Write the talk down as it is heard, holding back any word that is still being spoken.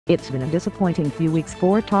It's been a disappointing few weeks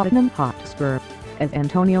for Tottenham Hotspur, as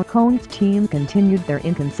Antonio Conte's team continued their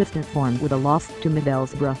inconsistent form with a loss to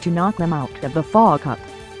Middlesbrough to knock them out of the FA Cup.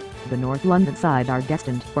 The North London side are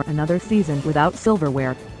destined for another season without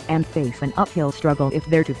silverware, and face an uphill struggle if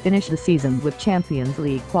they're to finish the season with Champions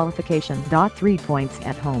League qualification.Three points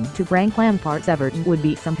at home to Frank Lampard's Everton would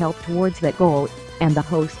be some help towards that goal, and the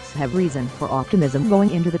hosts have reason for optimism going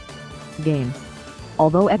into the game.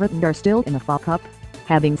 Although Everton are still in the FA Cup,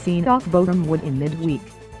 having seen off Boreham Wood in midweek,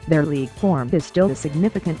 their league form is still a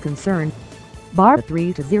significant concern. Bar a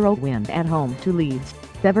 3-0 win at home to Leeds,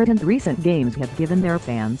 Everton's recent games have given their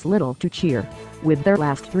fans little to cheer, with their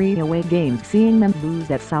last 3 away games seeing them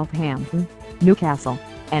lose at Southampton, Newcastle,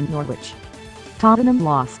 and Norwich. Tottenham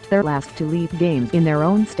lost their last 2 league games in their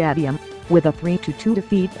own stadium, with a 3-2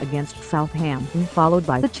 defeat against Southampton followed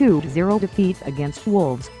by the 2-0 defeat against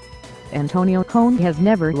Wolves. Antonio Conte has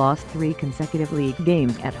never lost 3 consecutive league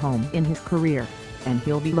games at home in his career, and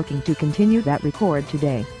he'll be looking to continue that record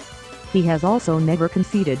today. He has also never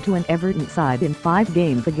conceded to an Everton side in 5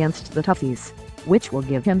 games against the Toffees, which will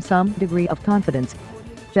give him some degree of confidence.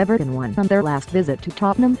 Everton won on their last visit to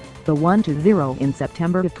Tottenham, the 1-0 in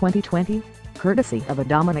September of 2020, courtesy of a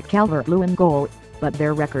Dominic Calvert-Lewin goal, but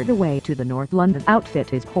their record away to the North London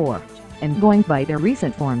outfit is poor, and going by their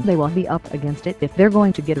recent form they will be up against it if they're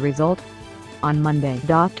going to get a result. On Monday,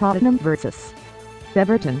 Tottenham vs.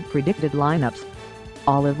 Everton predicted lineups.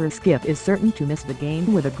 Oliver Skip is certain to miss the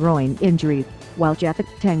game with a groin injury, while Japhet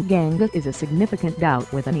Tanganga is a significant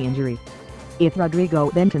doubt with a knee injury. If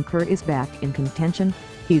Rodrigo Bentancur is back in contention,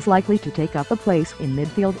 he's likely to take up a place in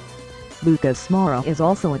midfield. Lucas Moura is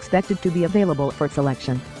also expected to be available for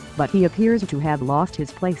selection, but he appears to have lost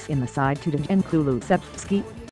his place in the side to Dejan Kulusevski.